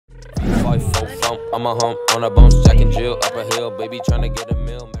I'm a hump on a bones, Jack and Jill up a hill, baby trying to get a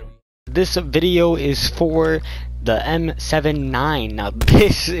meal. This video is for the M79. Now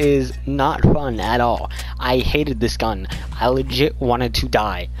this is not fun at all. I hated this gun. I legit wanted to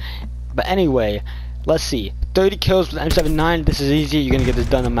die. But anyway, let's see. 30 kills with M79. This is easy. You're gonna get this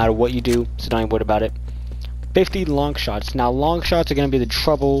done no matter what you do, so don't even worry about it. 50 long shots. Now long shots are gonna be the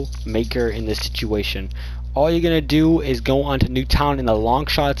troublemaker in this situation. All you're gonna do is go onto Newtown in the long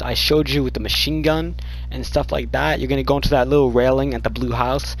shots I showed you with the machine gun and stuff like that. You're gonna go into that little railing at the blue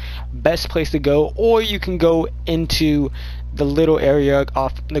house. Best place to go, or you can go into the little area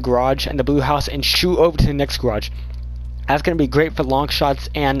off the garage and the blue house and shoot over to the next garage. That's gonna be great for long shots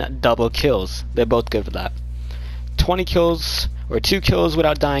and double kills. They're both good for that. 20 kills or 2 kills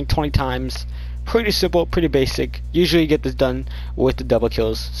without dying 20 times. Pretty simple, pretty basic. Usually you get this done with the double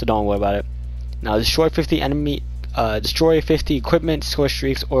kills, so don't worry about it. Now destroy 50 equipment, score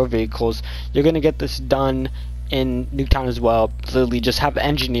streaks, or vehicles. You're gonna get this done in Newtown as well. Literally just have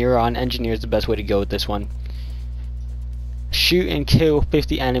engineer on. Engineer is the best way to go with this one. Shoot and kill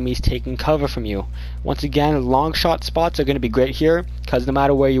 50 enemies taking cover from you. Once again, long shot spots are gonna be great here because no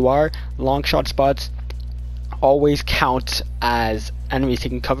matter where you are, long shot spots always count as enemies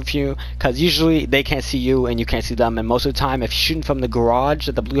taking cover from you, because usually they can't see you and you can't see them, and most of the time if you're shooting from the garage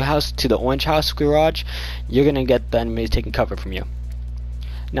at the blue house to the orange house garage, you're gonna get the enemies taking cover from you.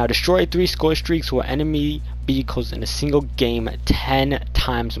 Now destroy 3 score streaks or enemy vehicles in a single game 10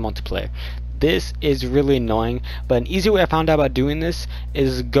 times multiplayer. This is really annoying, but an easy way I found out about doing this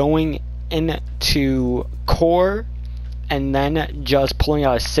is going into core and then just pulling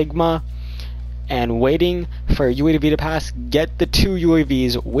out a Sigma and waiting for a UAV to pass. Get the 2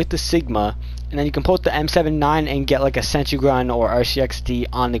 UAVs with the Sigma, and then you can post the M79 and get like a sentry gun or RCXD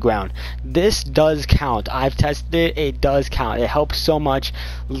on the ground. This does count. I've tested it. It does count. It helps so much.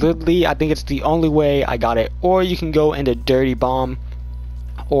 Literally, I think it's the only way I got it. Or you can go into Dirty Bomb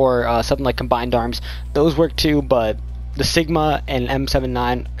or something like Combined Arms. Those work too, but the Sigma and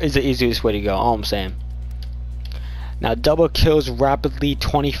M79 is the easiest way to go. All I'm saying. Now double kills rapidly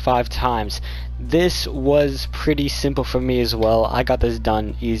 25 times. This was pretty simple for me as well. I got this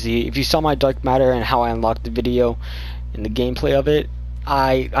done easy. If you saw my dark matter and how I unlocked the video and the gameplay of it,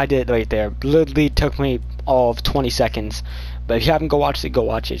 I did it right there. Literally took me all of 20 seconds. But if you haven't, go watch it. Go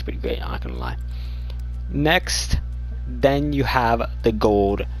watch it. It's pretty great. I'm not gonna lie. Next, then you have the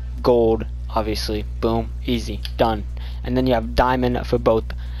gold. Gold, obviously. Boom, easy, done. And then you have diamond for both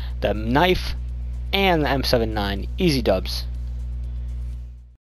the knife and the M79. Easy dubs.